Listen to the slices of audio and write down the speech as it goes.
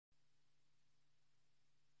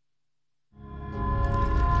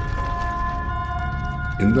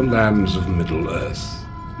In the lands of Middle-earth,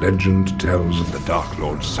 legend tells of the Dark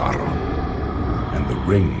Lord Sauron and the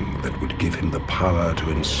ring that would give him the power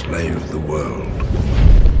to enslave the world.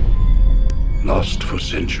 Lost for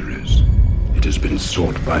centuries, it has been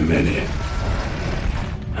sought by many,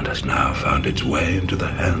 and has now found its way into the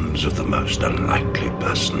hands of the most unlikely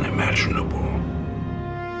person imaginable.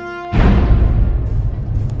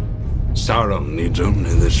 Sauron needs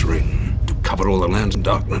only this ring to cover all the lands in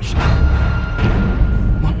darkness.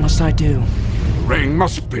 What must I do? The ring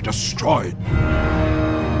must be destroyed.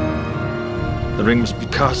 The ring must be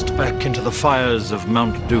cast back into the fires of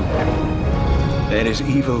Mount Doom. There is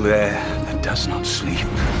evil there that does not sleep.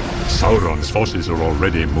 Sauron's forces are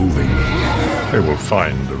already moving. They will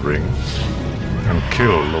find the ring and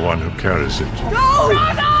kill the one who carries it. No!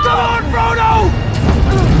 Frodo! Come on, Frodo!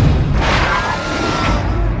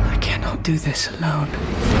 I cannot do this alone.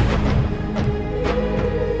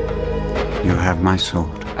 You have my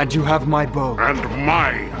sword. And you have my bow. And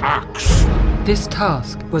my axe. This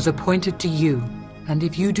task was appointed to you, and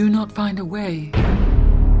if you do not find a way,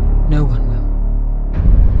 no one will.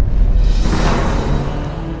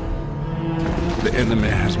 The enemy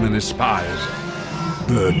has many spies.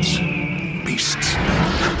 Birds, beasts.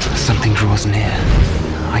 Something draws near.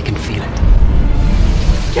 I can feel it.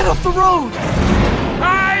 Get off the road!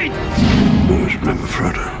 Hide! Always remember,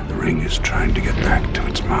 Frodo, the ring is trying to get back to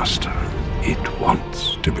its master. It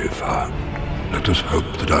wants to be found. Let us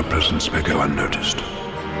hope that our presence may go unnoticed.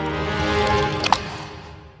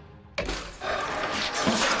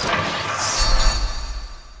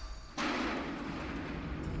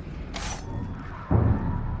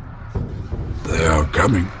 They are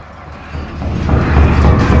coming.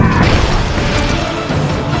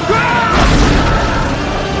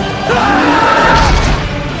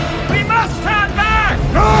 We must stand back!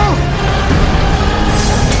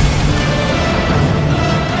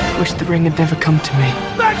 Wish the ring had never come to me.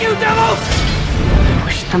 Back, you devils!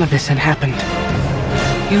 Wish none of this had happened.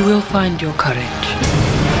 You will find your courage.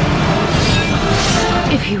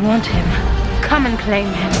 If you want him, come and claim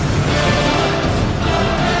him.